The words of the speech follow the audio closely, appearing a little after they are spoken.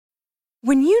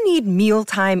When you need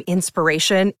mealtime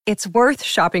inspiration, it's worth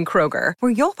shopping Kroger,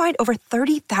 where you'll find over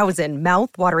 30,000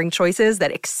 mouth-watering choices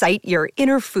that excite your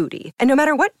inner foodie. And no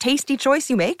matter what tasty choice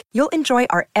you make, you'll enjoy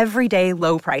our everyday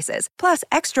low prices, plus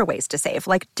extra ways to save,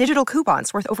 like digital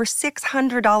coupons worth over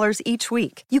 $600 each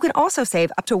week. You can also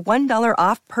save up to $1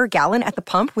 off per gallon at the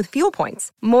pump with fuel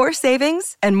points. More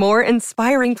savings and more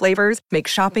inspiring flavors make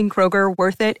shopping Kroger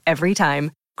worth it every time.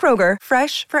 Kroger,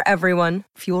 fresh for everyone.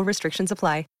 Fuel restrictions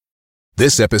apply.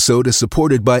 This episode is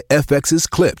supported by FX's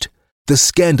Clipped, the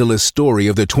scandalous story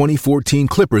of the 2014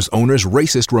 Clippers owner's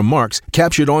racist remarks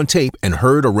captured on tape and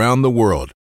heard around the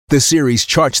world. The series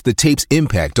charts the tape's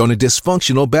impact on a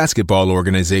dysfunctional basketball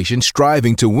organization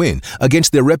striving to win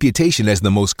against their reputation as the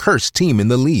most cursed team in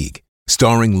the league.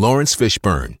 Starring Lawrence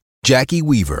Fishburne, Jackie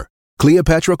Weaver,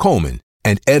 Cleopatra Coleman,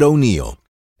 and Ed O'Neill.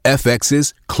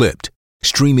 FX's Clipped,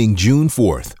 streaming June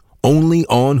 4th, only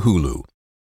on Hulu.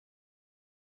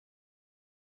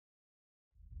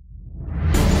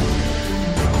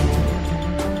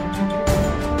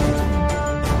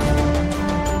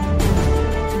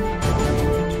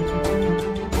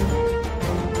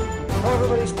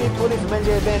 Steve Twitty from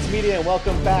NJ Advanced Media, and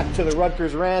welcome back to the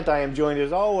Rutgers Rant. I am joined,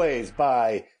 as always,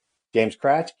 by James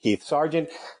Kratch, Keith Sargent,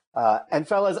 and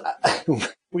fellas,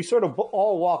 we sort of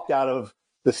all walked out of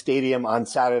the stadium on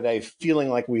Saturday feeling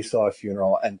like we saw a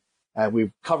funeral, and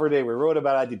we covered it, we wrote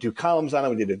about it, I did 2 columns on it,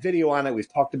 we did a video on it,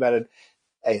 we've talked about it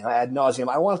ad nauseum.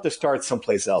 I wanted to start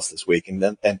someplace else this week,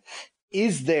 and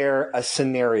is there a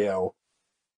scenario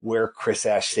where Chris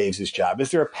Ash saves his job?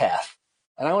 Is there a path?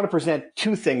 And I want to present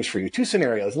 2 things for you, 2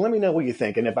 scenarios. And let me know what you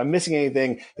think. And if I'm missing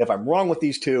anything, if I'm wrong with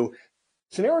these 2,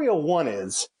 scenario 1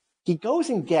 is he goes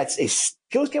and get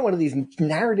one of these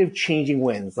narrative changing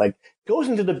wins, like goes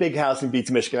into the big house and beats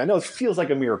Michigan. I know it feels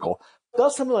like a miracle,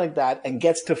 does something like that and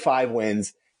gets to 5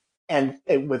 wins and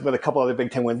with a couple other Big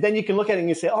Ten wins. Then you can look at it and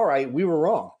you say, all right, we were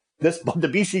wrong. The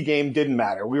BC game didn't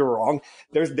matter. We were wrong.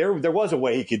 There was a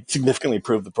way he could significantly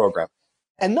improve the program.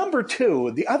 And number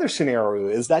 2, the other scenario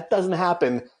is that doesn't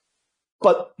happen,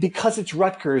 but because it's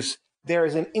Rutgers, there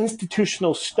is an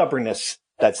institutional stubbornness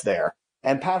that's there.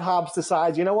 And Pat Hobbs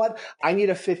decides, you know what? I need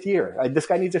a 5th year. This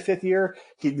guy needs a 5th year.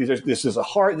 This is a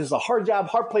hard job,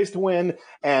 hard place to win.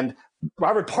 And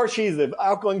Robert Parshey, the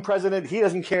outgoing president, he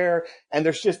doesn't care. And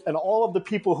and all of the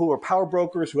people who are power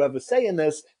brokers who have a say in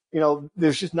this,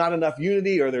 there's just not enough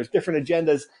unity, or there's different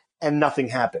agendas, and nothing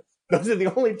happens. Those are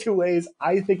the only 2 ways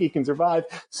I think he can survive.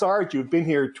 Sarge, you've been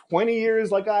here 20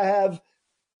 years like I have.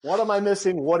 What am I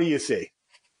missing? What do you see?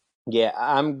 Yeah,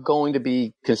 I'm going to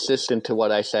be consistent to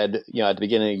what I said, at the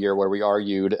beginning of the year, where we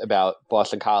argued about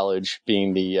Boston College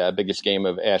being the biggest game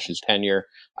of Ash's tenure.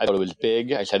 I thought it was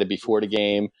big. I said it before the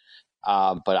game.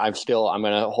 But I'm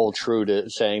going to hold true to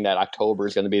saying that October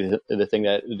is going to be the thing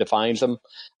that defines them.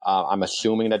 I'm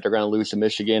assuming that they're going to lose to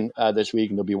Michigan this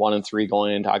week, and they'll be 1-3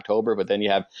 going into October. But then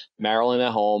you have Maryland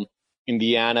at home,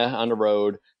 Indiana on the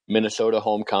road, Minnesota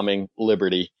homecoming,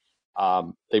 Liberty.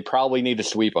 They probably need to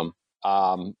sweep them,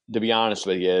 to be honest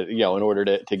with you, in order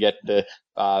to get the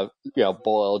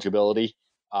bowl eligibility.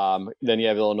 Then you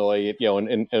have Illinois,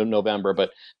 in November,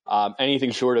 but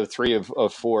anything short of 3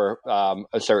 of 4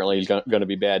 certainly is going to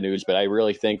be bad news. But I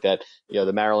really think that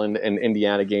the Maryland and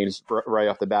Indiana games right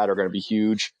off the bat are going to be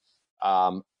huge.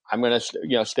 I'm going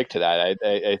to stick to that.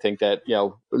 I think that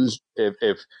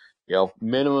if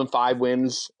minimum 5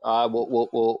 wins, there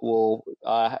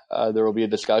will be a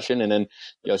discussion, and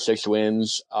then 6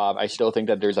 wins. I still think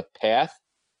that there's a path.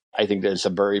 I think that it's a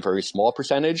very, very small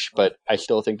percentage, but I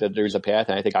still think that there's a path,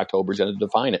 and I think October is going to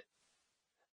define it.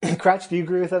 Kratch, do you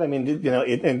agree with that? I mean,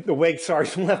 and the way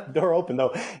Sarge left the door open,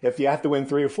 though, if you have to win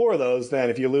 3 or 4 of those, then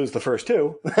if you lose the first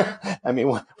 2, I mean,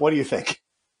 what do you think?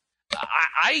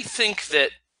 I think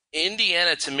that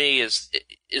Indiana, to me,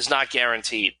 is not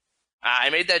guaranteed. I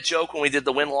made that joke when we did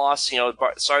the win-loss,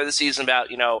 start of the season about,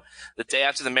 the day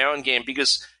after the Maryland game,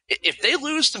 because if they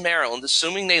lose to Maryland,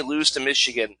 assuming they lose to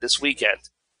Michigan this weekend,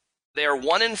 they are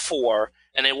 1-4,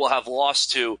 and they will have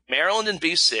lost to Maryland and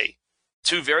BC,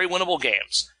 2 very winnable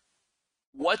games.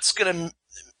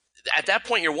 At that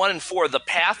point, you're 1-4. The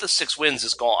path to 6 wins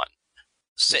is gone,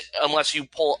 unless you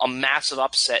pull a massive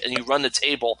upset and you run the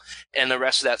table and the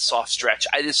rest of that soft stretch.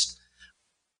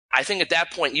 I think at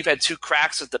that point, you've had 2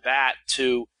 cracks at the bat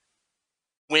to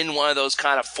win one of those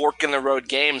kind of fork in the road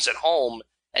games at home,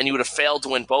 and you would have failed to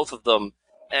win both of them.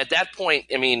 And at that point,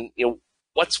 I mean,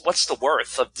 what's the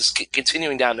worth of this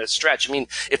continuing down the stretch? I mean,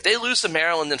 if they lose to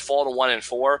Maryland and fall to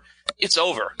 1-4, it's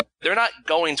over. They're not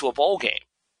going to a bowl game.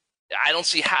 I don't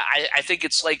see how. I think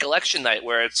it's like election night,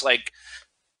 where it's like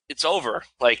it's over.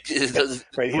 Like,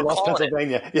 right, he lost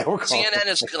Pennsylvania. Yeah, we're calling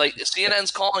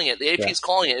CNN's calling it. The AP's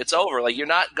calling it. It's over. Like, you're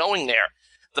not going there.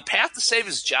 The path to save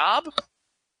his job,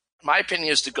 my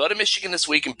opinion, is to go to Michigan this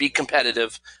week and be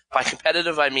competitive. By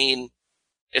competitive, I mean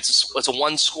it's a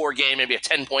one-score game, maybe a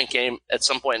 10-point game at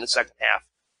some point in the second half.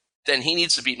 Then he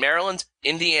needs to beat Maryland,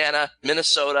 Indiana,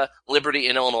 Minnesota, Liberty,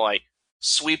 and Illinois.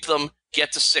 Sweep them,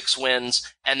 get to 6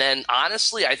 wins, and then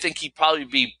honestly, I think he'd probably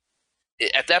be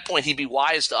at that point he'd be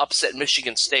wise to upset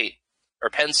Michigan State or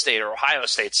Penn State or Ohio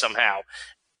State somehow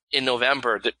in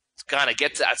November to kind of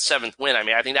get to that 7th win. I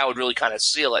mean, I think that would really kind of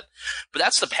seal it. But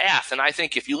that's the path, and I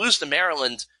think if you lose to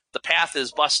Maryland, the path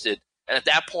is busted. And at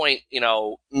that point,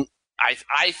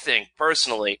 I think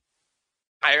personally,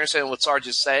 I understand what Sarge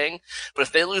is saying, but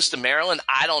if they lose to Maryland,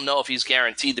 I don't know if he's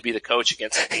guaranteed to be the coach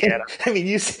against Indiana. I mean,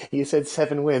 you said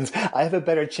 7 wins. I have a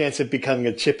better chance of becoming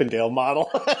a Chippendale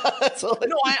model.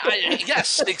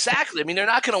 Yes, exactly. I mean, they're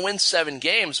not going to win 7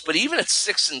 games, but even at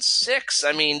 6-6,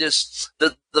 I mean, this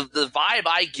the vibe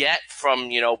I get from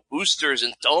boosters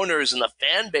and donors and the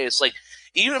fan base, like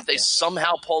even if they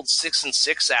somehow pulled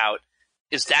 6-6 out,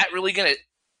 is that really going to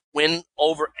win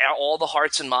over all the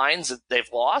hearts and minds that they've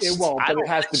lost? It won't, but it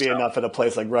has to be enough at a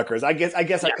place like Rutgers. I guess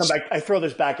yes. I come back. I throw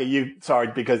this back at you,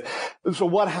 Sarge, because so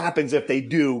what happens if they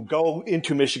do go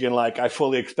into Michigan like I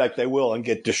fully expect they will and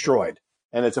get destroyed,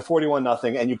 and it's a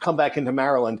 41-0, and you come back into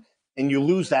Maryland and you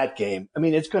lose that game? I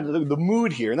mean, it's going to the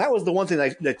mood here, and that was the one thing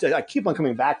that I keep on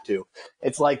coming back to.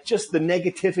 It's like just the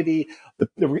negativity,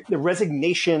 the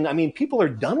resignation. I mean, people are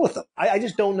done with them. I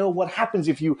just don't know what happens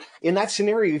if you, in that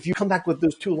scenario, if you come back with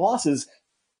those 2 losses.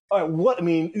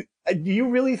 Do you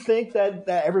really think that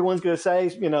everyone's going to say,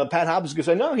 Pat Hobbs is going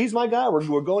to say, no, he's my guy.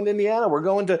 We're going to Indiana. We're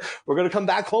going to come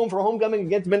back home for homecoming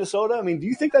against Minnesota. I mean, do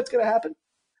you think that's going to happen?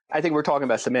 I think we're talking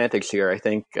about semantics here. I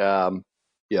think,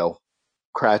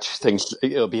 Cratch thinks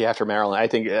it'll be after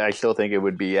Maryland. I still think it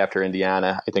would be after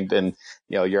Indiana. I think then,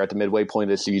 you're at the midway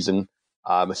point of the season,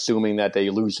 assuming that they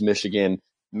lose to Michigan,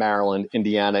 Maryland,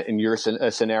 Indiana in your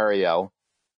scenario,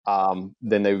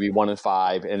 then they would be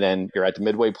 1-5. And then you're at the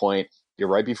midway point. You're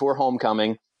right before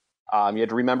homecoming. You have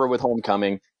to remember with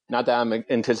homecoming, not that I'm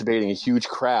anticipating a huge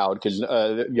crowd because,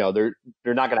 they're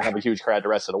not going to have a huge crowd the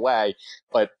rest of the way,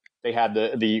 but they had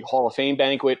the Hall of Fame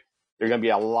banquet. There's going to be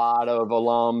a lot of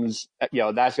alums.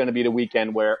 That's going to be the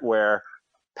weekend where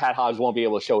Pat Hobbs won't be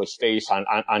able to show his face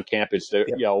on campus.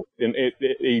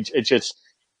 It's just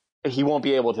he won't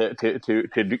be able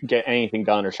to get anything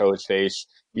done or show his face.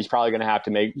 He's probably going to have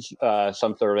to make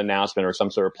some sort of announcement or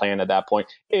some sort of plan at that point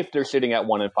if they're sitting at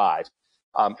 1-5.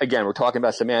 Again, we're talking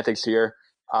about semantics here.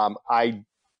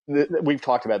 We've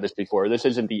talked about this before. This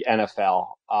isn't the NFL.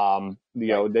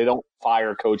 They don't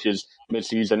fire coaches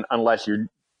midseason unless you're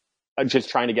just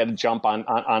trying to get a jump on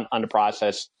the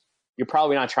process. You're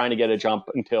probably not trying to get a jump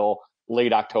until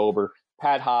late October.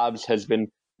 Pat Hobbs has been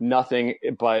nothing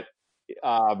but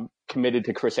committed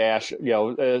to Chris Ash,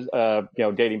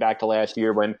 dating back to last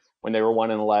year when they were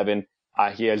 1-11.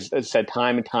 He has said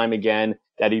time and time again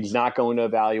that he's not going to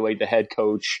evaluate the head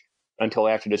coach until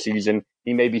after the season.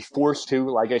 He may be forced to,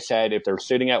 like I said, if they're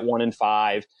sitting at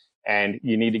 1-5 and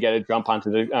you need to get a jump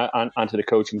onto the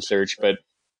coaching search. But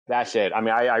that's it. I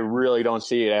mean, I really don't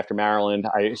see it after Maryland.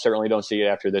 I certainly don't see it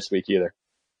after this week either.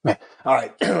 All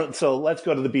right. So let's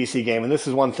go to the BC game. And this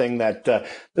is one thing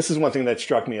that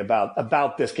struck me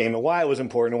about this game and why it was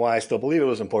important and why I still believe it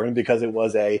was important, because it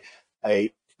was a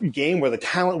game where the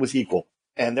talent was equal.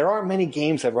 And there aren't many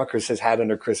games that Rutgers has had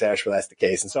under Chris Ash where that's the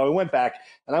case. And so I went back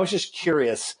and I was just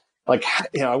curious.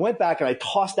 I went back and I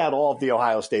tossed out all of the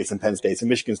Ohio States and Penn States and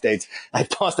Michigan States. I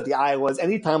tossed out the Iowas.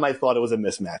 Anytime I thought it was a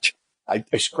mismatch, I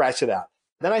scratched it out.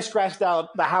 Then I scratched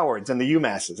out the Howards and the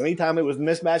UMasses anytime it was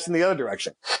mismatched in the other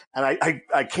direction. And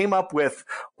I came up with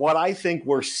what I think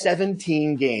were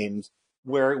 17 games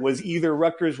where it was either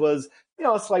Rutgers was,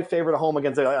 a slight favorite at home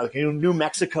against New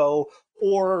Mexico,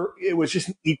 or it was just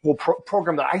an equal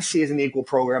program that I see as an equal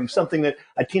program, something that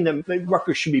a team that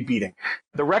Rutgers should be beating.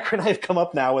 The record I've come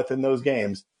up now with in those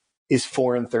games is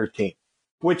 4-13,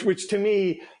 which to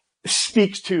me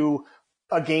speaks to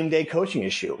a game day coaching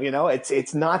issue.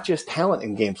 It's not just talent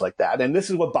in games like that. And this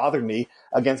is what bothered me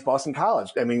against Boston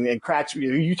College. I mean, and Kratz,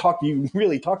 you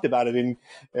really talked about it in,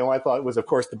 I thought it was, of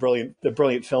course, the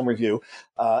brilliant film review.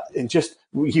 And just,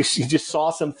 you just saw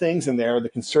some things in there, the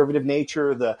conservative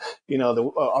nature, the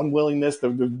unwillingness, the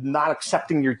not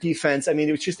accepting your defense. I mean,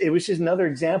 it was just another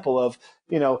example of,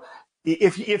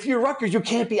 if you're Rutgers, you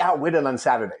can't be outwitted on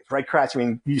Saturdays, right, Kratz? I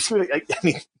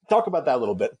mean, talk about that a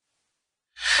little bit.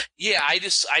 Yeah,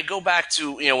 I go back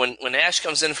to, when Ash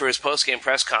comes in for his post-game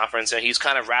press conference and he's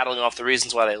kind of rattling off the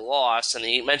reasons why they lost, and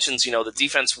he mentions, the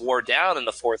defense wore down in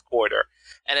the fourth quarter.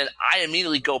 And then I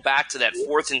immediately go back to that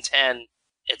 4th and 10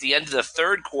 at the end of the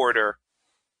third quarter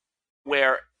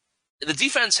where the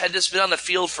defense had just been on the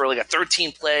field for like a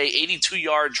 13-play,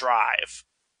 82-yard drive.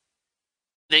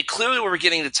 They clearly were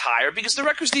beginning to tire because the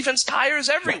Rutgers defense tires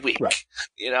every week. Right.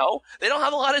 They don't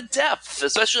have a lot of depth,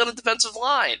 especially on the defensive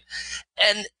line.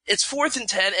 And it's 4th and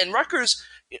 10, and Rutgers,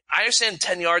 I understand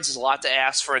 10 yards is a lot to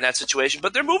ask for in that situation,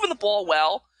 but they're moving the ball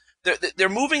well. They're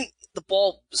moving the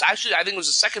ball. Actually, I think it was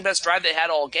the second best drive they had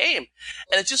all game.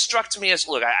 And it just struck to me as,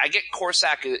 look, I get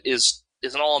Corsack is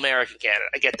an All-American candidate.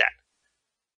 I get that.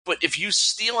 But if you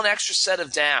steal an extra set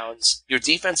of downs, your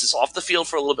defense is off the field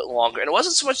for a little bit longer. And it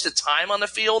wasn't so much the time on the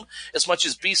field as much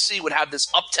as BC would have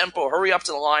this up-tempo, hurry up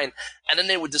to the line, and then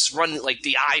they would just run like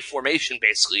the I formation,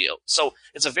 basically. So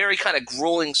it's a very kind of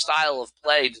grueling style of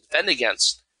play to defend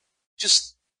against.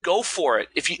 Just go for it.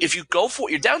 If you go for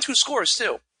it, you're down 2 scores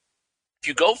too. If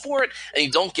you go for it and you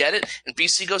don't get it, and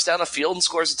BC goes down the field and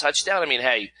scores a touchdown, I mean,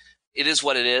 hey, it is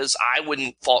what it is. I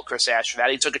wouldn't fault Chris Ash for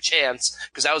that. He took a chance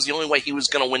because that was the only way he was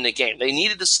going to win the game. They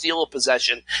needed to steal a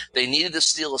possession. They needed to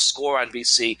steal a score on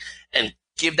BC and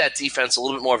give that defense a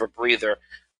little bit more of a breather.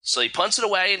 So he punts it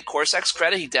away, and Corsack's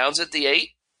credit, he downs at the 8.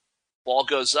 Ball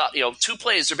goes up. 2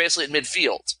 plays, they're basically at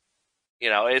midfield.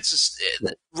 It's just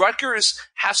Rutgers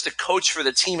has to coach for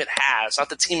the team it has, not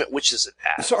the team it wishes it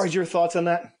has. Sarge, your thoughts on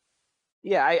that?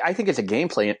 Yeah, I think it's a game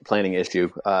planning issue,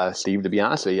 Steve, to be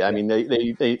honest with you. I mean,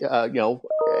 they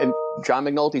and John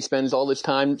McNulty spends all this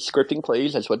time scripting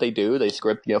plays. That's what they do. They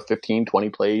script, 15, 20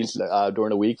 plays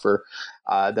during the week for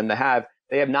them to have.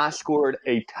 They have not scored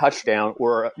a touchdown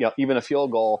or even a field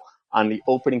goal on the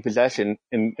opening possession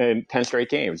in 10 straight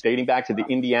games, dating back to the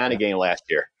Indiana game last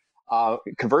year.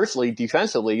 Conversely,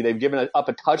 defensively, they've given up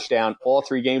a touchdown all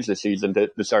 3 games this season to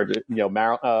start,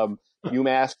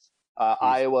 UMass,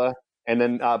 Iowa, and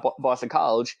then Boston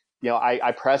College.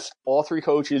 I pressed all 3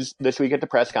 coaches this week at the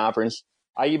press conference.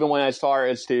 I even went as far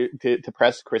as to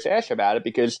press Chris Ash about it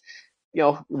because,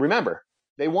 remember,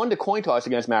 they won the coin toss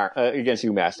against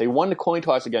UMass. They won the coin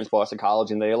toss against Boston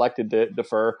College, and they elected to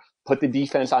defer, put the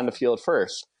defense on the field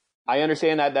first. I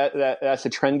understand that's a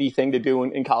trendy thing to do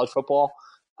in college football,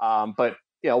 but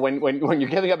when you're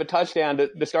giving up a touchdown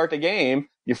to start the game,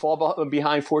 you fall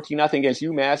behind 14-0 against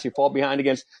UMass. You fall behind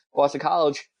against Boston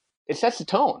College. It sets the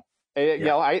tone.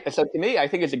 So to me, I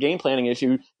think it's a game planning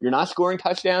issue. You're not scoring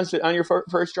touchdowns on your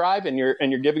first drive, and you're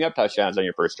giving up touchdowns on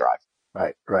your first drive.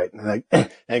 Right. And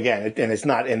again, it's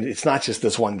not just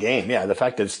this one game. Yeah, the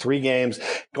fact that it's 3 games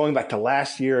going back to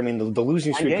last year. I mean, the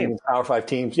losing streak against Power 5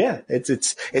 teams. Yeah,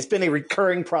 it's been a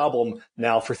recurring problem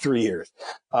now for 3 years.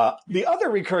 The other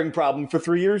recurring problem for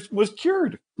 3 years was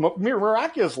cured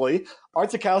miraculously.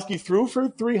 Art Sikowski threw for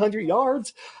 300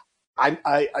 yards.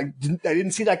 I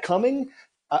didn't see that coming.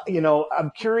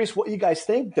 I'm curious what you guys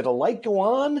think. Did a light go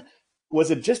on?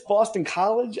 Was it just Boston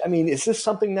College? I mean, is this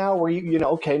something now where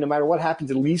okay, no matter what happens,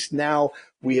 at least now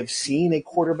we have seen a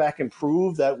quarterback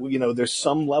improve, that there's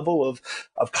some level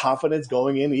of confidence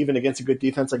going in, even against a good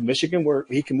defense like Michigan, where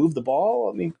he can move the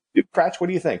ball? I mean, Pratch, what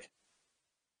do you think?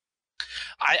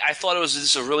 I thought it was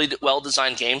just a really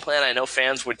well-designed game plan. I know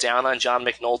fans were down on John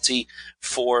McNulty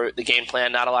for the game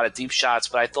plan, not a lot of deep shots,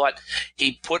 but I thought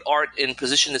he put Art in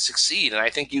position to succeed. And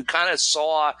I think you kind of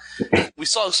we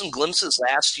saw some glimpses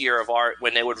last year of Art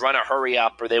when they would run a hurry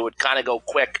up or they would kind of go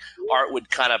quick. Art would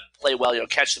kind of play well,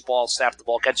 catch the ball, snap the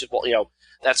ball, catch the ball,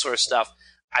 that sort of stuff.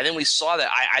 I think we saw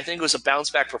that. I think it was a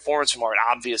bounce-back performance from Art,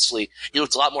 obviously. He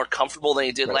looked a lot more comfortable than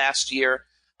he did last year.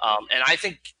 And I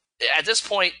think at this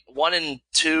point,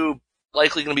 1-2,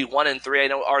 likely going to be 1-3. I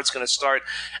know Art's going to start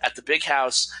at the Big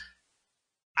House.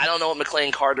 I don't know what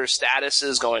McLean Carter's status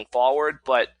is going forward,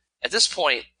 but at this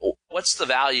point, what's the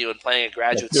value in playing a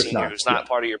graduate senior who's not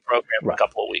part of your program for a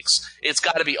couple of weeks? It's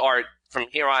got to be Art from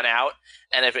here on out.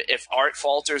 And if Art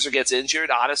falters or gets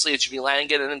injured, honestly, it should be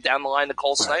Langan and then down the line to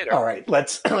Cole Snyder. All right,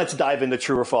 let's dive into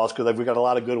true or false, because we've got a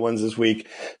lot of good ones this week.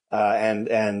 And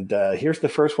here's the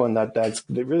first one that's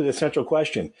really the central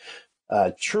question.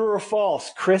 True or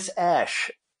false, Chris Ash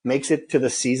makes it to the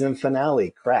season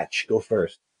finale. Cratch, go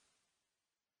first.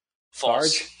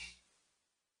 False.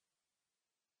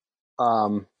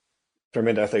 Sarge? For a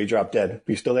minute, I thought you dropped dead. Are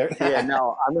you still there? Yeah,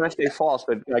 no, I'm going to say false,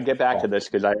 but I get back to this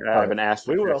because I haven't asked.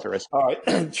 We will. All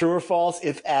right. True or false,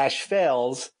 if Ash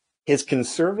fails, his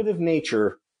conservative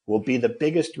nature will be the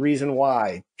biggest reason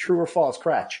why. True or false,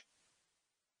 Cratch?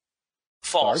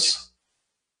 False. Sarge?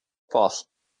 False.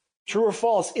 True or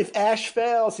false, if Ash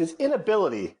fails, his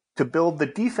inability to build the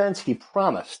defense he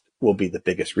promised will be the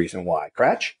biggest reason why.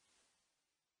 Cratch?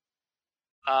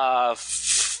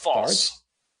 False.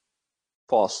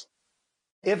 False.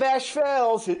 If Ash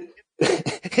fails,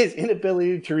 his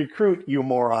inability to recruit, you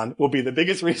moron, will be the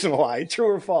biggest reason why. True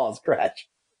or false, Cratch?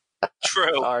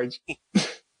 True. Sarge?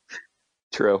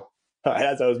 True. All right,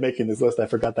 as I was making this list, I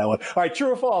forgot that one. All right,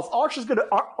 true or false?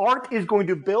 Art is going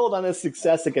to build on his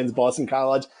success against Boston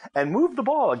College and move the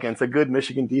ball against a good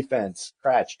Michigan defense.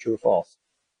 Cratch, true or false?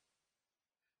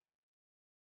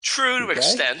 True to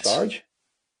extent. Sarge?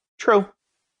 True.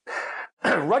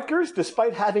 Rutgers,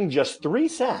 despite having just 3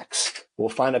 sacks, will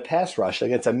find a pass rush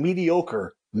against a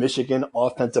mediocre Michigan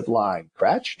offensive line.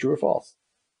 Cratch, true or false?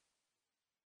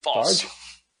 False. Sarge?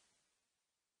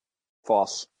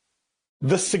 False.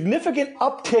 The significant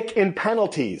uptick in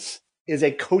penalties is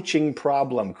a coaching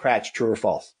problem. Cratch, true or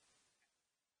false?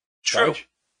 True. Sarge?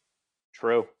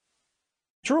 True.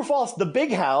 True or false? The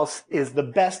Big House is the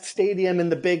best stadium in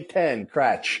the Big Ten.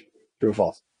 Cratch, true or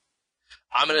false?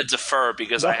 I'm going to defer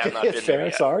because I have not been fair, there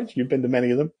yet. Sarge. You've been to many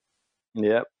of them.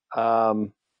 Yep.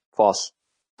 False.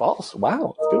 False.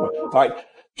 Wow, that's a good one. All right,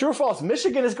 true or false?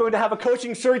 Michigan is going to have a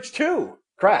coaching search too.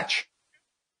 Cratch.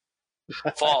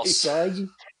 False. Sarge.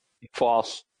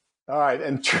 False. All right,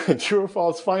 and true or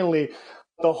false, finally,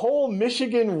 the whole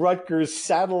Michigan-Rutgers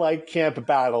satellite camp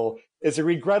battle is a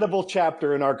regrettable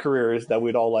chapter in our careers that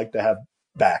we'd all like to have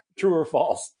back. True or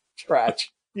false?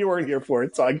 Scratch. You weren't here for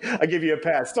it, so I give you a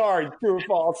pass. Sorry, true or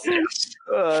false?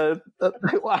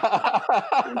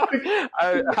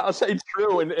 I'll say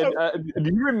true. And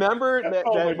do you remember that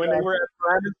when they were at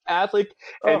Private Catholic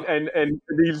and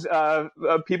these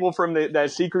people from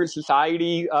that secret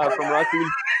society from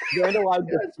Rutgers vandalized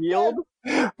the field?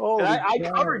 I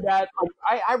covered that.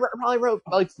 I probably wrote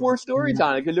like 4 stories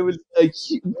on it because it was a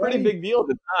pretty big deal at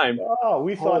the time. Oh,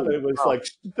 we thought that it was like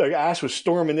Ash was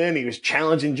storming in. He was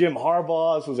challenging Jim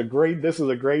Harbaugh. This was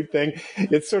a great thing.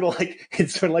 It's sort of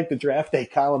like the draft day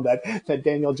column that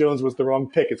Daniel Jones was the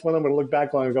wrong pick. It's one I'm going to look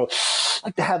back on and go, I'd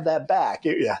like to have that back.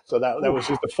 So that was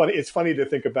just it's funny to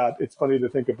think about. It's funny to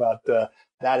think about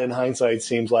that in hindsight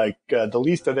seems like the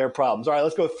least of their problems. All right,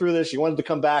 let's go through this. You wanted to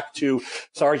come back to,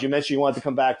 Sarge, you mentioned you wanted to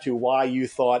come back to why you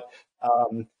thought,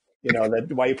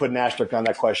 why you put an asterisk on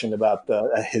that question about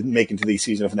making to the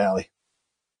season finale.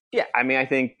 Yeah, I mean, I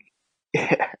think,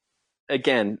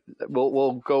 again,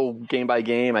 we'll go game by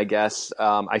game, I guess.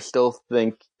 I still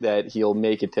think that he'll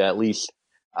make it to at least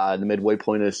the midway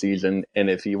point of the season. And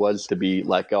if he was to be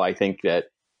let go, I think that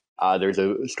there's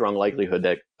a strong likelihood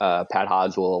that Pat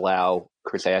Hodges will allow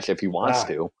Chris Ash, if he wants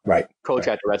to, coach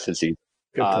at the rest of the season.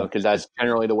 Because that's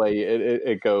generally the way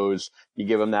it goes. You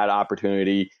give him that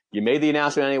opportunity. You made the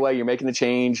announcement anyway. You're making the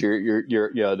change.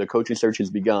 The coaching search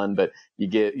has begun, but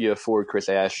you afford Chris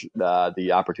Ash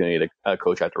the opportunity to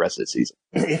coach out the rest of the season.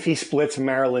 If he splits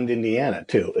Maryland, Indiana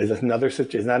too, is that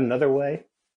another way?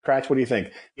 Cratch, what do you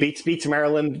think? Beats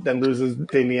Maryland, then loses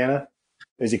to Indiana.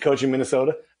 Is he coaching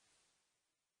Minnesota?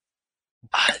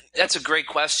 That's a great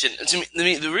question. To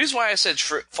me, the reason why I said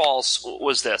false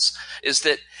was this: is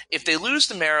that if they lose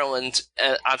to Maryland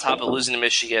on top of losing to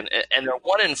Michigan, and they're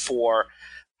 1-4,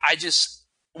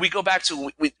 we go back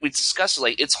to we discussed it,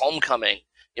 like it's homecoming.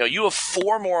 You have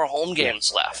 4 more home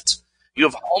games left. You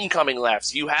have homecoming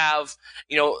left. You have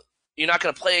you're not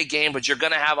going to play a game, but you're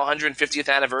going to have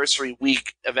 150th anniversary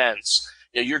week events.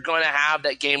 You're going to have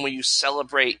that game where you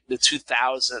celebrate the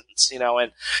 2000s,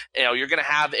 and you're going to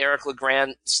have Eric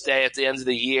LeGrand's day at the end of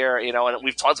the year, and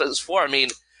we've talked about this before. I mean,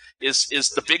 is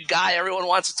the big guy everyone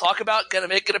wants to talk about going to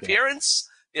make an appearance?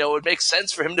 It would make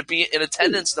sense for him to be in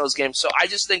attendance in those games. So I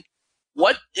just think,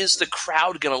 what is the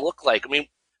crowd going to look like? I mean,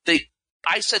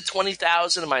 I said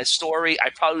 20,000 in my story. I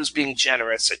probably was being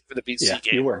generous for the BC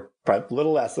game. You were probably a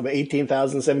little less, about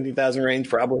 18,000, 17,000 range,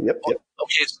 probably. Yep. Okay,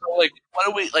 so what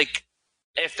do we like?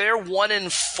 If they're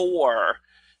 1-4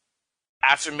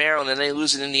 after Maryland and they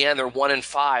lose in Indiana, they're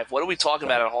 1-5. What are we talking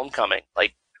about at homecoming?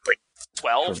 Like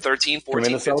 12, 13,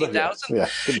 14, 15,000? Yeah.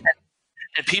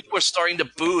 And people are starting to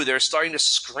boo. They're starting to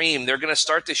scream. They're going to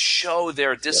start to show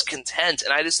their discontent.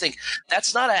 And I just think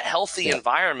that's not a healthy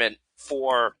environment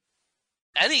for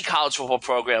any college football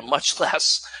program, much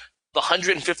less the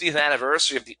 150th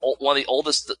anniversary of one of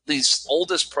the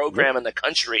oldest program in the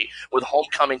country, with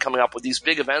homecoming coming up, with these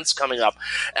big events coming up.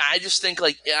 And I just think,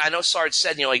 I know Sarge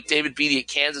said, like David Beatty at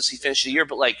Kansas, he finished the year,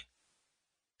 but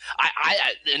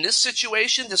I in this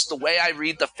situation, just the way I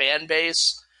read the fan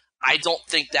base, I don't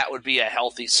think that would be a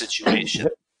healthy situation.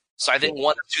 So I think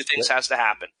one of 2 things has to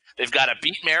happen. They've got to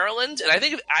beat Maryland, and I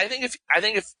think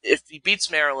if he beats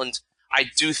Maryland, I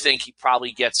do think he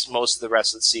probably gets most of the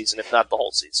rest of the season, if not the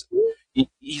whole season.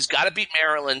 he's got to beat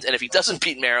Maryland, and if he doesn't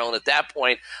beat Maryland at that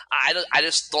point, I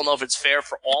just don't know if it's fair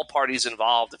for all parties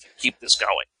involved if you keep this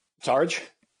going. Sarge?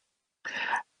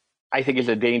 I think it's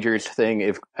a dangerous thing.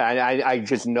 If I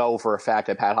just know for a fact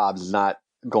that Pat Hobbs is not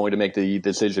going to make the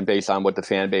decision based on what the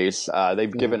fan base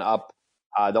they've given up.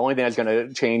 The only thing that's going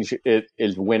to change it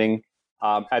is winning.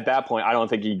 At that point, I don't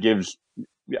think he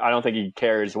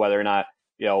cares whether or not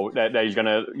that he's going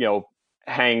to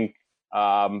hang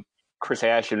Chris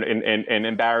Ash and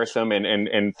embarrass him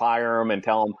and fire him and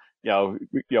tell him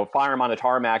fire him on the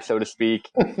tarmac, so to speak.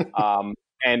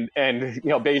 And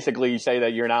basically say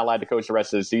that you're not allowed to coach the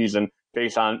rest of the season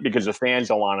because the fans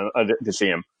don't want to see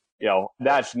him.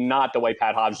 That's not the way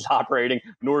Pat Hobbs is operating,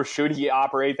 nor should he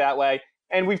operate that way.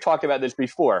 And we've talked about this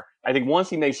before. I think once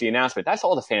he makes the announcement, that's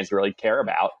all the fans really care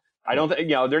about. I don't think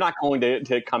they're not going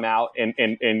to come out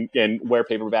and wear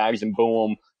paper bags and boo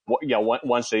him.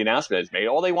 Once the announcement is made,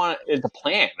 all they want is the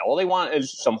plan. All they want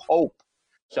is some hope.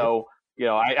 So.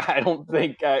 I don't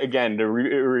think, again, to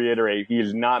reiterate, he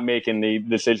is not making the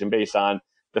decision based on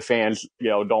the fans,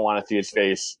 don't want to see his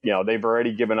face. They've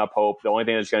already given up hope. The only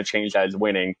thing that's going to change that is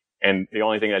winning. And the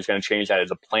only thing that's going to change that is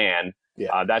a plan.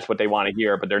 Yeah. That's what they want to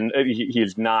hear. But he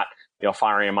is not,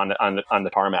 firing him on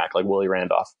the tarmac like Willie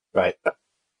Randolph. Right.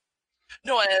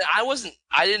 No, and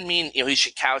I didn't mean, he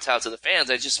should kowtow to the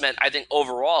fans. I just meant, I think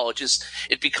overall,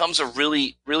 it becomes a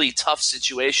really, really tough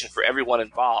situation for everyone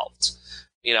involved.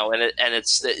 And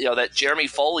it's that Jeremy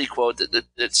Foley quote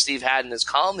that Steve had in his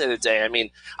column the other day. I mean,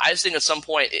 I just think at some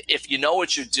point, if you know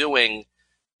what you're doing,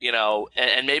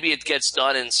 and maybe it gets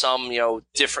done in some,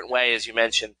 different way, as you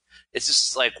mentioned, it's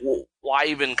just like, why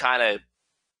even kind of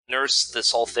nurse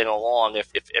this whole thing along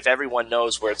if everyone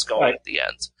knows where it's going right at the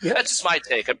end? Yeah. That's just my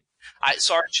take.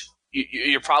 Sarge,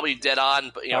 you're probably dead on,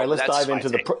 but all right, let's dive into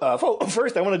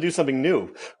first, I want to do something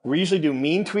new. We usually do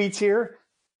mean tweets here.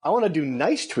 I want to do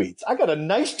nice tweets. I got a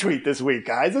nice tweet this week,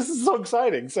 guys. This is so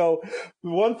exciting. So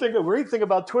a great thing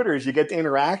about Twitter is you get to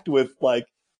interact with like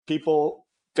people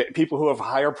who have a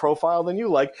higher profile than you,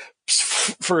 like,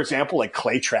 for example, like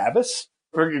Clay Travis,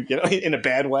 in a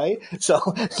bad way. So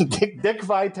Dick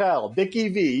Vitale, Dickie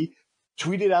V,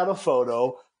 tweeted out a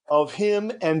photo of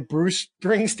him and Bruce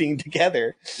Springsteen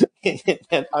together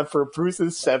for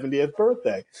Bruce's 70th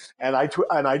birthday. And I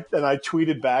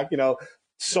tweeted back,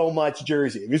 so much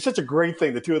Jersey. I mean, it's such a great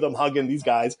thing, the two of them hugging these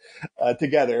guys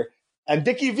together. And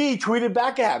Dickie V tweeted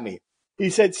back at me. He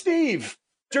said, Steve,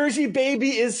 Jersey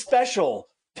baby is special.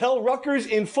 Tell Rutgers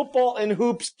in football and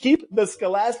hoops, keep the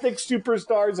Scholastic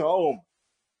superstars home.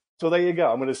 So there you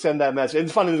go. I'm going to send that message.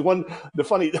 It's funny.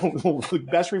 The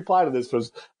best reply to this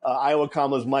was Iowa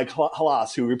Comma's Mike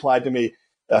Halas, who replied to me,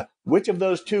 which of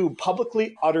those two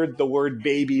publicly uttered the word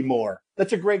baby more?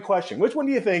 That's a great question. Which one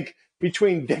do you think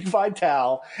between Dick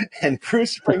Vitale and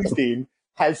Bruce Springsteen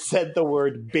has said the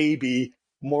word baby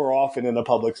more often in a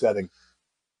public setting?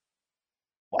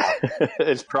 Wow.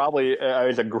 It's probably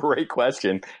it's a great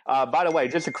question. By the way,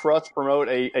 just to cross-promote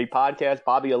a podcast,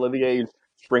 Bobby Olivier's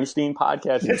Springsteen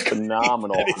podcast is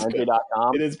phenomenal.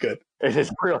 NJ.com. It is good. It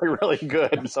is really, really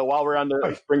good. So while we're on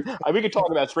the spring, we could talk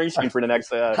about Springsteen for the next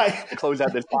to close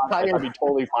out this podcast. I'd be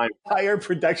totally fine. Higher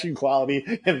production quality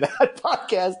in that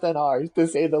podcast than ours, to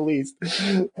say the least.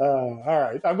 All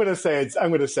right, I'm going to say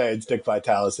it's Dick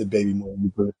Vitale and Baby Moore.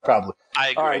 Probably. I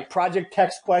agree. All right, project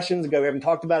text questions. We haven't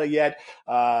talked about it yet.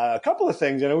 A couple of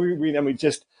things. We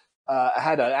just.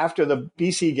 After the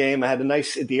BC game, I had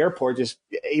at the airport, just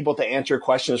able to answer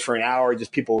questions for an hour.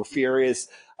 Just people were furious.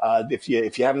 If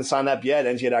you haven't signed up yet,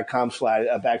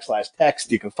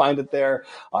 NJ.com/text, you can find it there.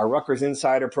 Our Rutgers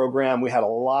Insider program. We had a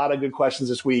lot of good questions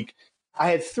this week. I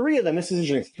had 3 of them. This is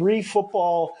interesting. 3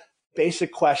 football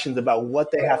basic questions about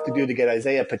what they have to do to get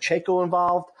Isaiah Pacheco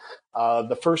involved.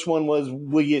 The first one was,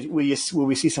 will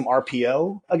we see some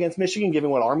RPO against Michigan, given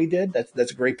what Army did?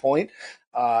 That's a great point.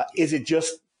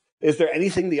 Is there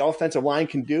anything the offensive line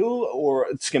can do, or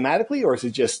schematically, or is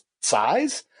it just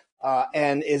size?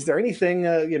 And is there anything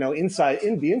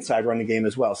inside running game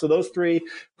as well? So those 3,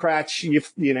 Kratch,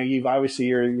 you've obviously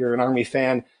you're an Army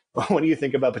fan. What do you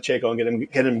think about Pacheco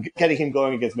and getting him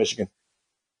going against Michigan?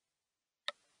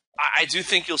 I do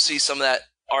think you'll see some of that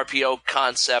RPO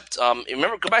concept.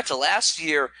 Remember, go back to last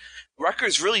year.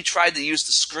 Rutgers really tried to use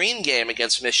the screen game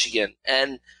against Michigan,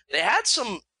 and they had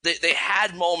some. They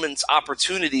had moments,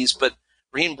 opportunities, but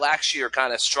Raheem Blackshear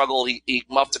kind of struggled. He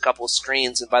muffed a couple of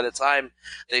screens, and by the time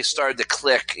they started to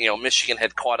click, Michigan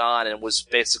had caught on and was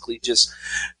basically just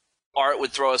Art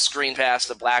would throw a screen pass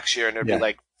to Blackshear, and there'd be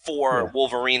like 4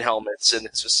 Wolverine helmets in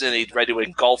his vicinity, ready to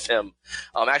engulf him.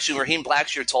 Actually, Raheem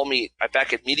Blackshear told me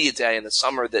back at Media Day in the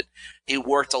summer that he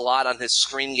worked a lot on his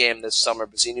screen game this summer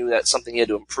because he knew that's something he had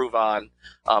to improve on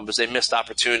because they missed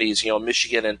opportunities.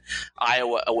 Michigan and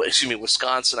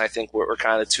Wisconsin, I think, were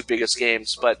kind of the 2 biggest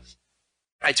games. But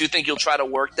I do think you'll try to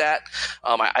work that.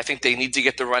 I think they need to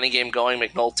get the running game going.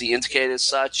 McNulty indicated as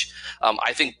such.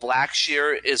 I think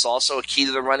Blackshear is also a key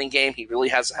to the running game. He really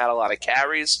hasn't had a lot of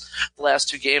carries the last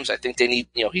 2 games. I think they need,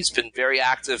 he's been very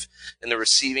active in the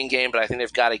receiving game, but I think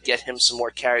they've got to get him some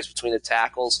more carries between the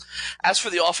tackles. As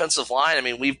for the offensive line, I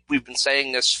mean, we've been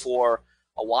saying this for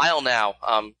a while now,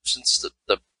 since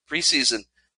the preseason.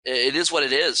 It is what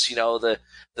it is.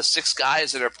 The 6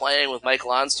 guys that are playing with Mike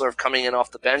Lonsdorf coming in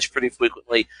off the bench pretty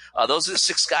frequently, those are the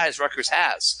 6 guys Rutgers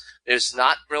has. There's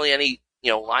not really any,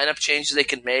 lineup changes they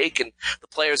can make, and the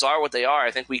players are what they are.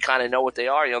 I think we kind of know what they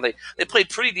are. They played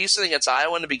pretty decent against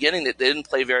Iowa in the beginning. They didn't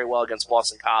play very well against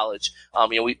Boston College.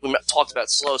 We talked about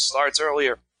slow starts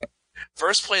earlier.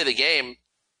 First play of the game,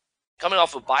 coming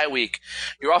off a bye week,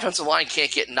 your offensive line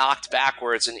can't get knocked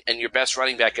backwards and your best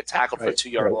running back get tackled for a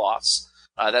 2-yard loss.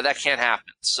 That can't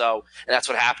happen. So, and that's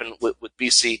what happened with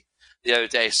BC the other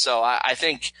day. So I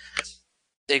think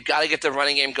they've got to get the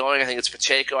running game going. I think it's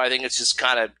Pacheco. I think it's just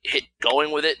kind of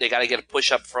going with it. They got to get a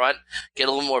push up front, get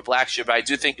a little more Blackshear, but I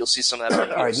do think you'll see some of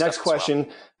that. All right, next question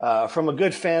from a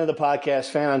good fan of the podcast,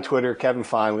 fan on Twitter, Kevin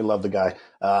Fine. We love the guy.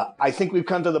 I think we've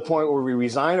come to the point where we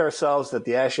resigned ourselves that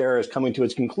the Ash era is coming to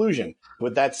its conclusion.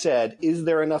 With that said, is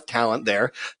there enough talent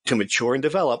there to mature and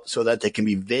develop so that they can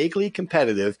be vaguely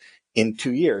competitive in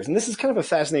 2 years? And this is kind of a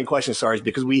fascinating question, Sarge,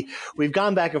 because we've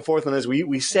gone back and forth on this.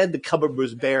 We said the cupboard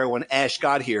was bare when Ash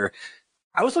got here.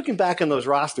 I was looking back on those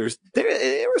rosters.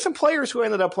 There were some players who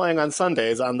ended up playing on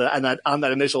Sundays on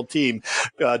that initial team.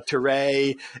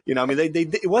 Teray,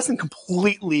 it wasn't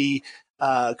completely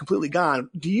gone.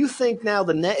 Do you think now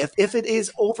if it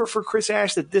is over for Chris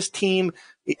Ash, that this team,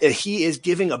 he is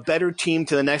giving a better team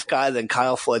to the next guy than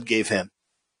Kyle Flood gave him?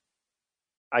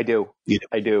 I do.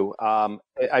 I do.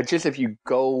 If you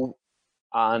go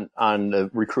on the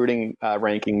recruiting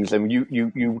rankings, and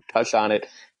you touched on it,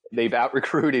 they've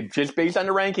out-recruited just based on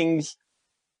the rankings,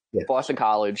 Boston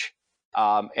College,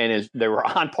 and they were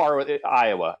on par with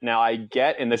Iowa. Now I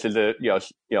get, and this is an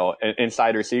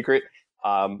insider secret,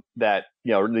 that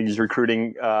these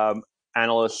recruiting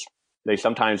analysts, they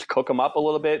sometimes cook them up a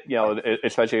little bit,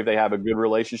 especially if they have a good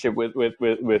relationship with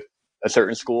a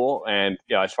certain school. And,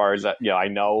 as far as that, I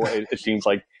know it seems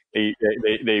like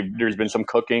there's been some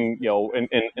cooking,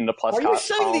 in the plus. Are you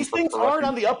saying these things aren't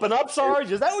on the up and up,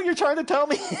 Sarge? Is that what you're trying to tell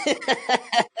me?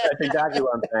 That's exactly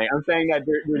what I'm saying. I'm saying that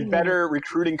there's better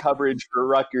recruiting coverage for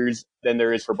Rutgers than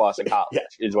there is for Boston College,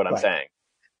 is what I'm saying.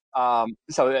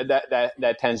 So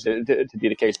that tends to be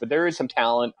the case, but there is some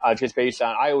talent just based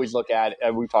on. I always look at.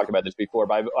 We've talked about this before,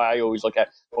 but I always look at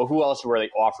who else were they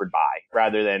offered by,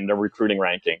 rather than the recruiting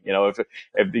ranking.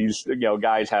 If these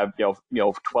guys have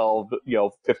 12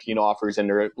 15 offers and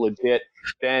they're legit,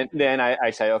 then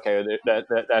I say okay,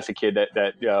 that's a kid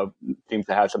that seems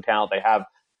to have some talent. They have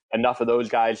enough of those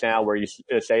guys now where you see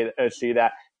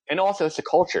that. And also, it's the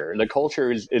culture. The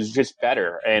culture is just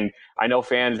better. And I know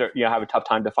fans have a tough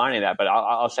time defining that. But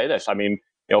I'll say this. I mean,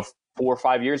 4 or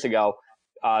 5 years ago,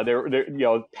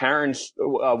 parents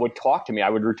would talk to me. I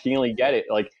would routinely get it,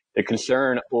 like the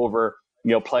concern over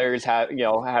players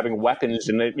having weapons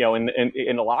in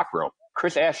the locker room.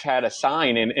 Chris Ash had a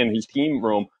sign in his team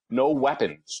room, "No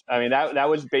weapons." I mean, that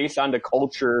was based on the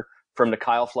culture from the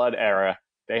Kyle Flood era.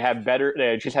 They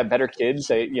just have better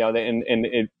kids.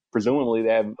 Presumably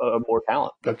they have more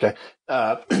talent. Okay.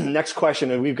 Next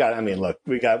question. And we got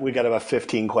about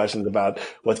 15 questions about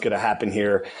what's going to happen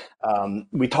here.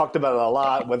 We talked about it a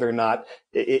lot, whether or not,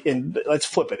 let's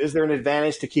flip it. Is there an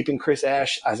advantage to keeping Chris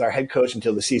Ash as our head coach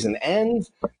until the season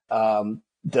ends?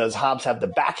 Does Hobbs have the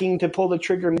backing to pull the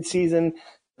trigger midseason?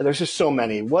 There's just so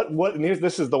many.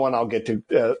 This is the one I'll get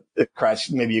to,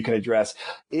 Cratch, maybe you can address.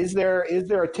 Is there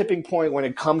a tipping point when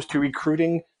it comes to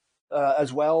recruiting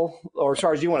as well? Or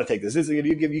Sarge, do you want to take this?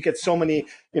 You get so many,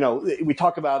 we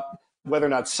talk about whether or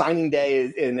not signing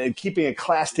day and keeping a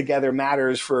class together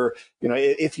matters for,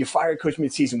 if you fire coach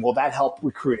midseason, will that help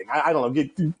recruiting? I don't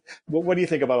know. What do you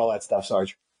think about all that stuff,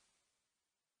 Sarge?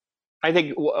 I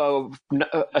think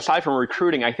aside from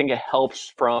recruiting, I think it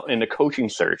helps in the coaching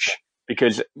search,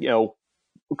 because,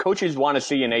 coaches want to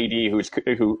see an AD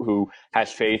who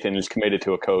has faith and is committed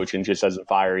to a coach and just doesn't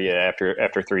fire you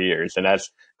after 3 years. And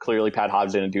that's clearly Pat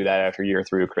Hobbs didn't do that after year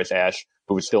 3 with Chris Ash,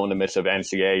 who was still in the midst of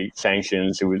NCAA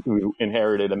sanctions, who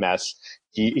inherited a mess.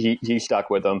 He stuck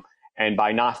with them. And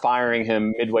by not firing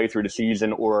him midway through the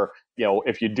season, or,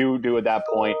 if you do at that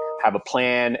point, have a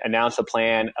plan, announce a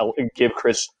plan, give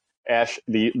Chris Ash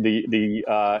the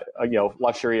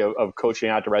luxury of coaching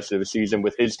out the rest of the season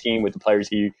with his team, with the players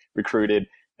he recruited.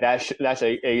 That's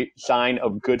a sign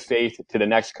of good faith to the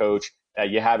next coach, that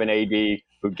you have an AD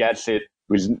who gets it,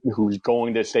 who's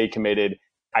going to stay committed.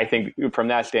 I think from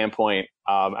that standpoint,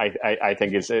 I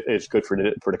think it's good for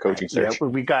the coaching search. Yeah,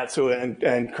 we got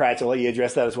and Kratz, I'll let you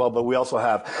address that as well. But we also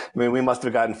have, we must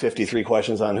have gotten 53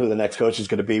 questions on who the next coach is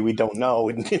going to be. We don't know.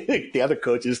 The other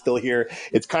coach is still here.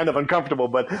 It's kind of uncomfortable,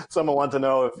 but someone wants to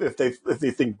know if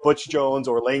they think Butch Jones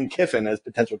or Lane Kiffin as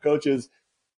potential coaches.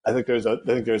 I think there's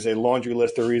a laundry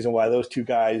list of reason why those two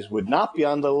guys would not be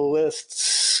on the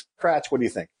list. Kratz, what do you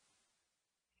think?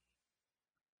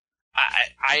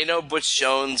 I know Butch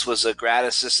Jones was a grad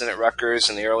assistant at Rutgers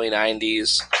in the early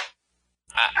 90s.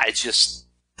 I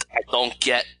don't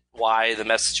get why the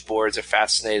message boards are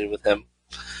fascinated with him.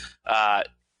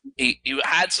 He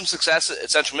had some success at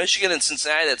Central Michigan and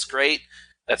Cincinnati. That's great.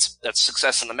 That's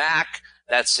success in the MAC.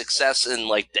 That's success in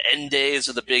like the end days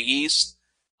of the Big East.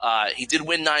 He did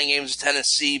win 9 games at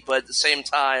Tennessee, but at the same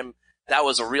time, that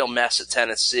was a real mess at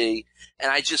Tennessee.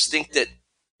 And I just think that,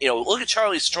 look at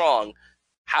Charlie Strong.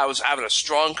 How's having a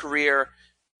strong career,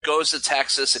 goes to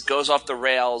Texas, it goes off the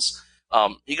rails.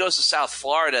 He goes to South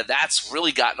Florida, that's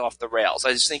really gotten off the rails.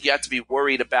 I just think you have to be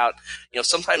worried about,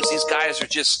 sometimes these guys are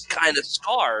just kind of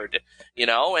scarred, and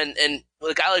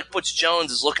a guy like Butch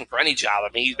Jones is looking for any job.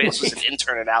 I mean, he's basically an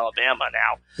intern in Alabama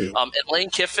now. And Lane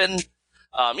Kiffin,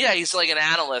 he's like an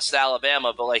analyst at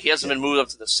Alabama, but like he hasn't been moved up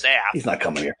to the staff. He's not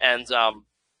coming here. And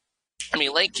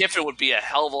Lane Kiffin would be a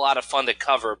hell of a lot of fun to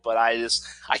cover, but I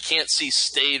can't see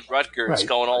staid Rutgers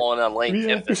going all in on Lane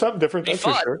Kiffin. Do something different, that's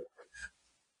for sure.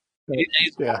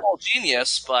 He's a football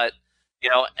genius, but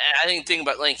I think the thing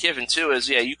about Lane Kiffin too is,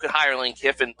 you could hire Lane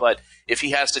Kiffin, but if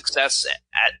he has success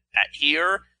at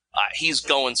here, he's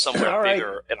going somewhere all right.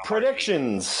 bigger.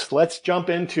 Predictions. Let's jump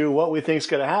into what we think is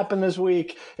going to happen this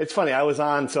week. It's funny.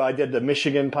 I did the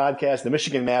Michigan podcast, the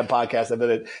Michigan Mad podcast. I've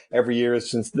done it every year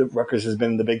since the Rutgers has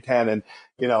been in the Big Ten. And,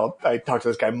 I talked to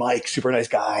this guy, Mike, super nice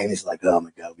guy. And he's like, oh my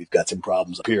God, we've got some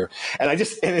problems up here. And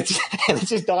it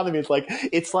just dawned on me.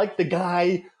 It's like the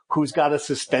guy who's got a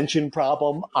suspension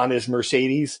problem on his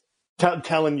Mercedes.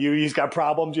 Telling you he's got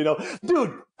problems, dude,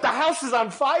 the house is on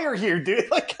fire here,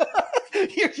 dude. Like,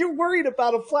 you're worried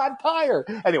about a flat tire.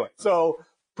 Anyway, so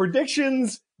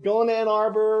predictions going to Ann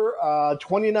Arbor,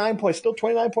 29 points, still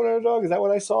 29-point underdog. Is that what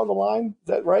I saw on the line? Is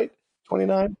that right?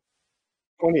 29?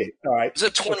 28. All right. Is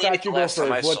it 28 last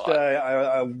time I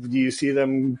saw it? Do you see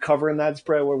them covering that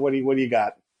spread? What do you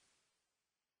got?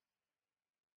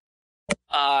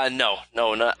 No,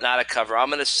 not a cover. I'm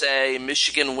going to say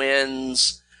Michigan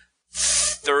wins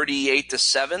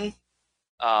 38-7.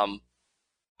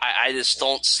 I just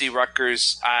don't see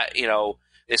Rutgers.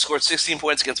 They scored 16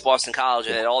 points against Boston College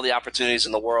and had all the opportunities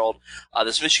in the world.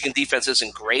 This Michigan defense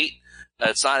isn't great.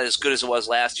 It's not as good as it was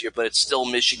last year, but it's still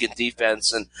Michigan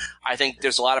defense, and I think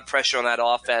there's a lot of pressure on that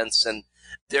offense, and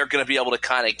they're going to be able to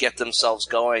kind of get themselves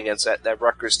going against that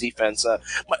Rutgers defense. I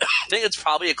think it's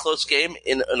probably a close game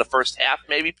in the first half,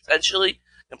 maybe potentially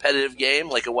competitive game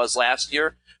like it was last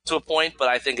year to a point, but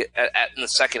I think in the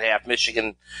second half,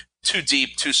 Michigan too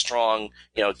deep, too strong,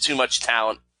 too much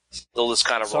talent. They'll just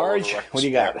kind of roll. Sarge, what do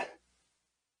you got?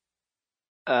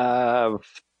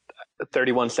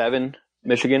 31-7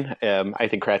 Michigan. I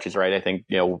think Kratz is right. I think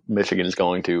Michigan is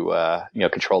going to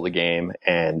control the game,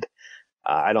 and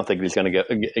I don't think he's going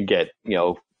to get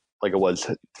like it was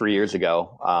 3 years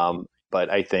ago. But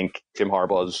I think Jim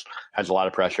Harbaugh has a lot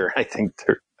of pressure. I think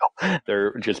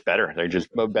they're just better. They're just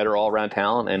better all around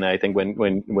talent. And I think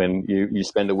when you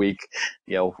spend a week,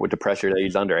 with the pressure that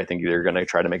he's under, I think they're going to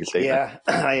try to make a statement. Yeah,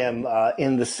 I am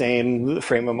in the same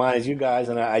frame of mind as you guys.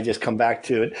 And I just come back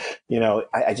to it.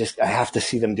 I have to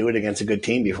see them do it against a good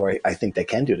team before I think they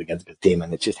can do it against a good team.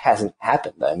 And it just hasn't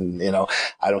happened. And,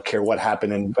 I don't care what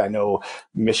happened. And I know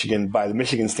Michigan, by the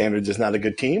Michigan standards, is not a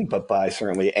good team, but by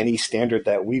certainly any standard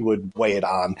that we would weigh it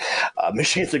on,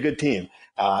 Michigan's a good team.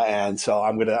 And so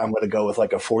I'm gonna go with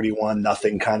like a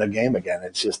 41-0 kind of game again.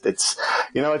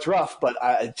 It's rough, but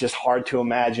it's just hard to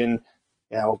imagine,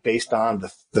 based on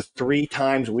the 3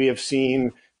 times we have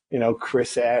seen,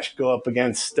 Chris Ash go up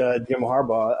against Jim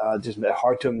Harbaugh. Just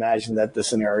hard to imagine that the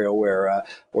scenario where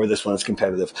this one is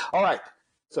competitive. All right,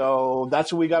 so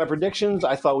that's what we got our predictions.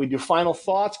 I thought we'd do final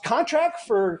thoughts. Contract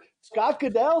for Scott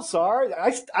Goodell, Sarge. I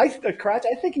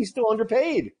think he's still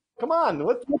underpaid. Come on,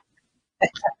 what?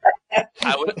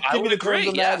 I would agree.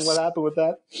 Yes. What happened with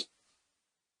that?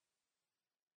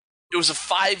 It was a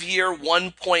 5-year,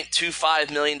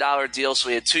 $1.25 million deal, so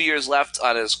he had 2 years left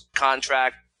on his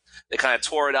contract. They kind of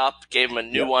tore it up, gave him a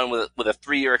new one with a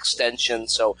 3-year extension,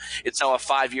 so it's now a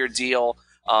 5-year deal.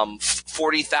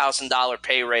 $40,000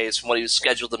 pay raise from what he was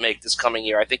scheduled to make this coming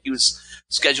year. I think he was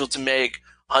scheduled to make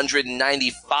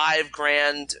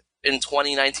 $195,000 in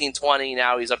 2019-20.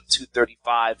 Now he's up to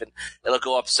 $235,000, and it'll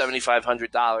go up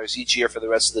 $7,500 each year for the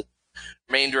rest of the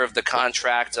remainder of the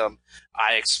contract.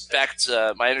 I expect,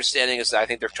 my understanding is that I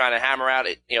think they're trying to hammer out,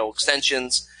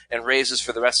 extensions and raises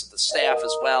for the rest of the staff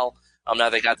as well. Now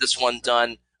they got this one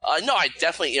done. No, I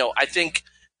definitely, I think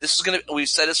this is going to, we've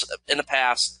said this in the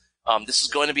past, this is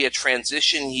going to be a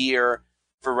transition year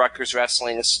for Rutgers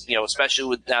wrestling, especially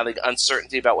with now the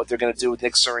uncertainty about what they're going to do with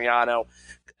Nick Suriano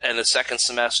and the second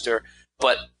semester.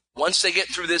 But once they get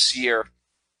through this year,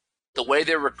 the way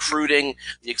they're recruiting,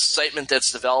 the excitement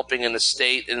that's developing in the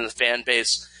state and in the fan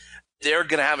base, they're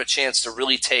going to have a chance to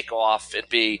really take off and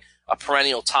be a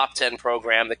perennial top 10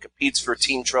 program that competes for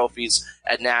team trophies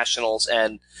at nationals.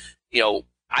 And,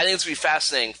 I think it's going to be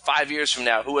fascinating 5 years from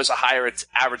now who has a higher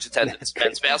average attendance,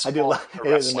 men's basketball. It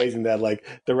is amazing that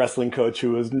the wrestling coach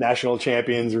who was national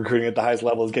champions recruiting at the highest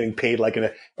level is getting paid like an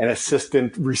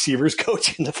assistant receivers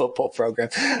coach in the football program.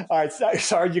 All right,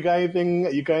 Sarge, you got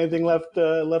anything left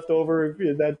over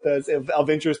that's of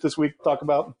interest this week to talk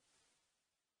about?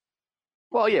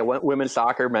 Well, yeah, women's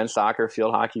soccer, men's soccer,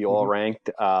 field hockey, all ranked.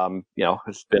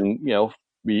 It's been,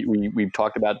 we've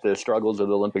talked about the struggles of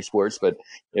the Olympic sports, but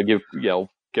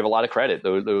give a lot of credit.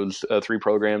 Those 3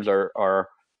 programs are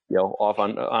off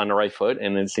on the right foot,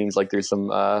 and it seems like there's some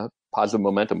positive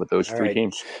momentum with those 3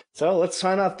 teams. So let's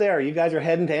sign off there. You guys are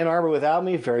heading to Ann Arbor without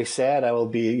me. Very sad. I will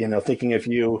be, thinking of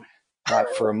you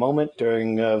for a moment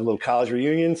during a little college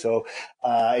reunion. So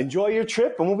enjoy your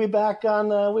trip, and we'll be back on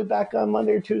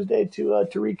Monday or Tuesday to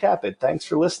recap it. Thanks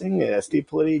for listening. Steve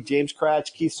Politi, James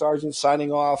Cratch, Keith Sargent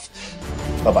signing off.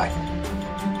 Bye-bye.